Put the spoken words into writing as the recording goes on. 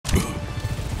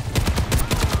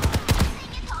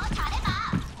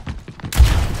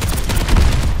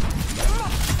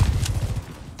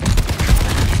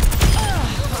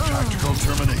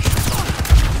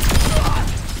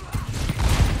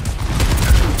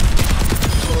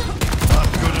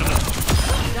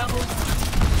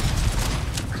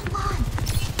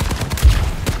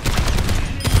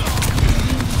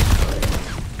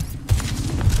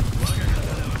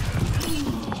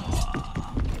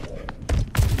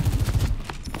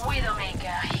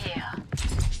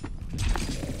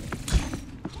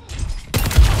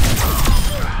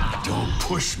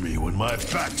push me when my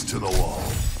back's to the wall.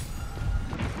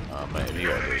 Oh man, you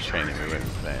gotta do training with him,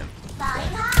 man.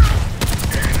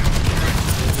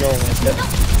 No one like that.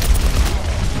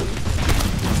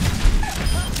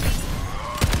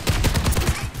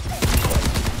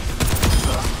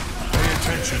 Pay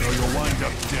attention or you'll wind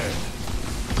up dead.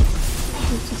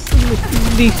 It's just the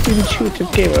least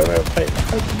intuitive game I've ever played.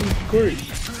 How can you agree?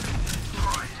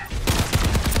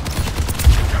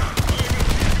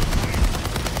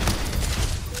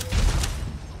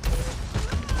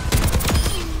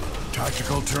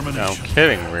 Tactical termination. No, I'm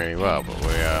killing really well, but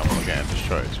we're getting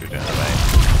destroyed, so we're doing that.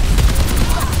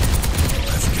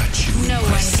 I've got you. No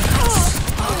one.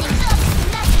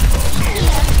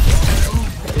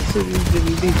 It's the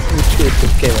least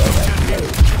intuitive game I've ever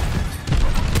played.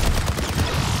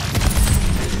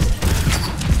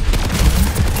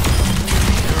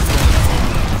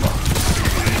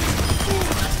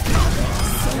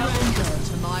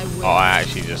 Oh, I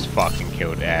actually just fucking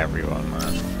killed everyone,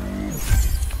 man.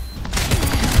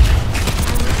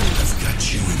 I've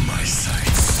got you in my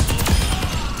sights.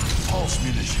 Pulse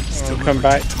munitions. I'll come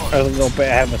back. I don't know, but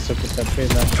I have a super country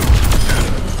now.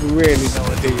 Really no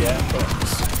idea yet, but.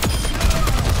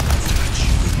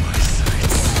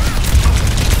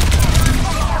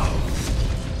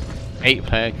 I've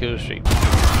 8-player kill streak.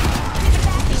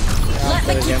 I'll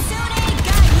play again.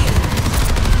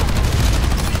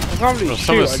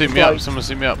 Someone suit me up, someone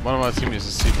suit me up. One of my teammates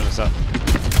is suiting us up.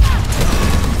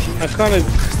 I kind of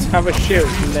have a shield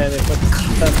and then if I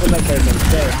put that guy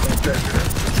downstairs,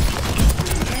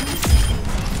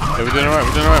 Yeah, we're doing alright,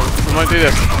 we might do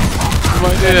this. We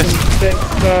might do this.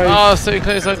 Oh, so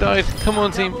close, I died. Come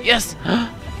on, team. Yes!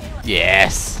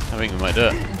 Yes! I think we might do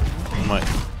it. We might.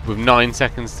 With 9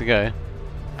 seconds to go.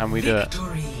 And we do it.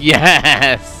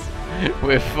 Yes!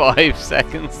 With 5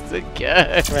 seconds to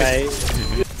go. Right.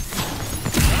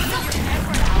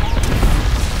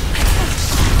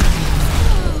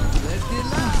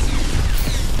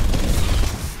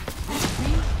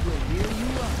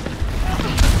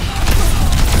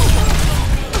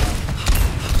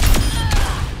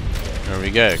 There we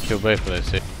go, kill both of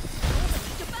those two.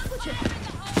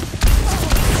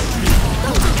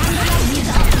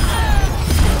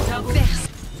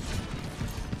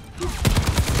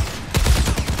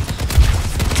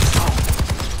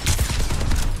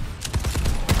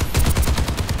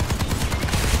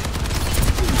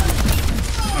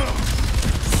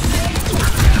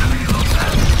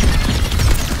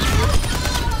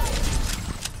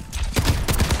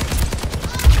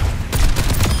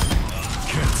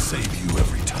 Save you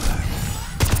every time.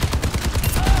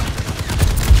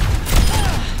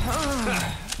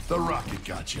 The rocket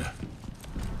got you.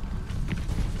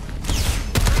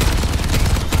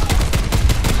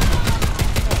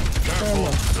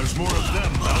 Careful, there's more of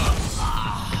them now.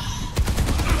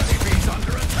 He's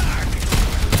under attack.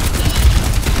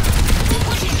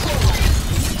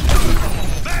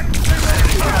 Back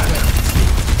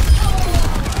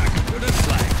to the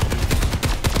flag.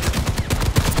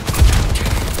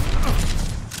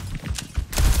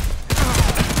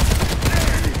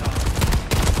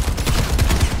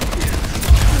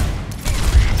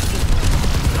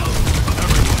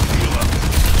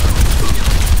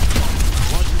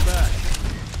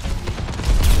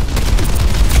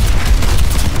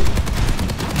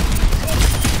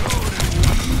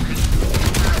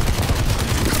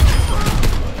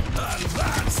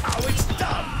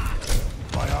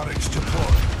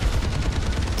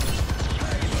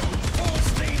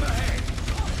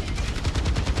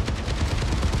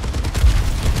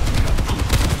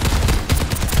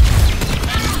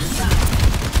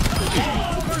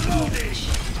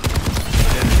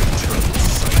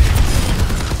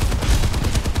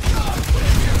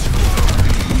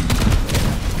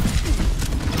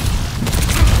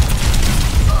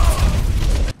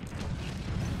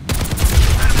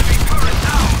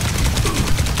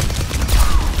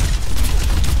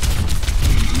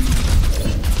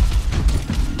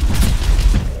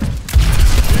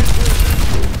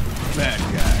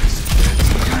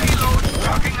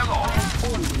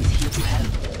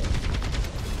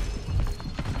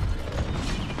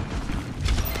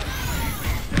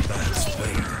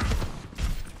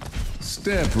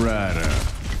 Step Rider.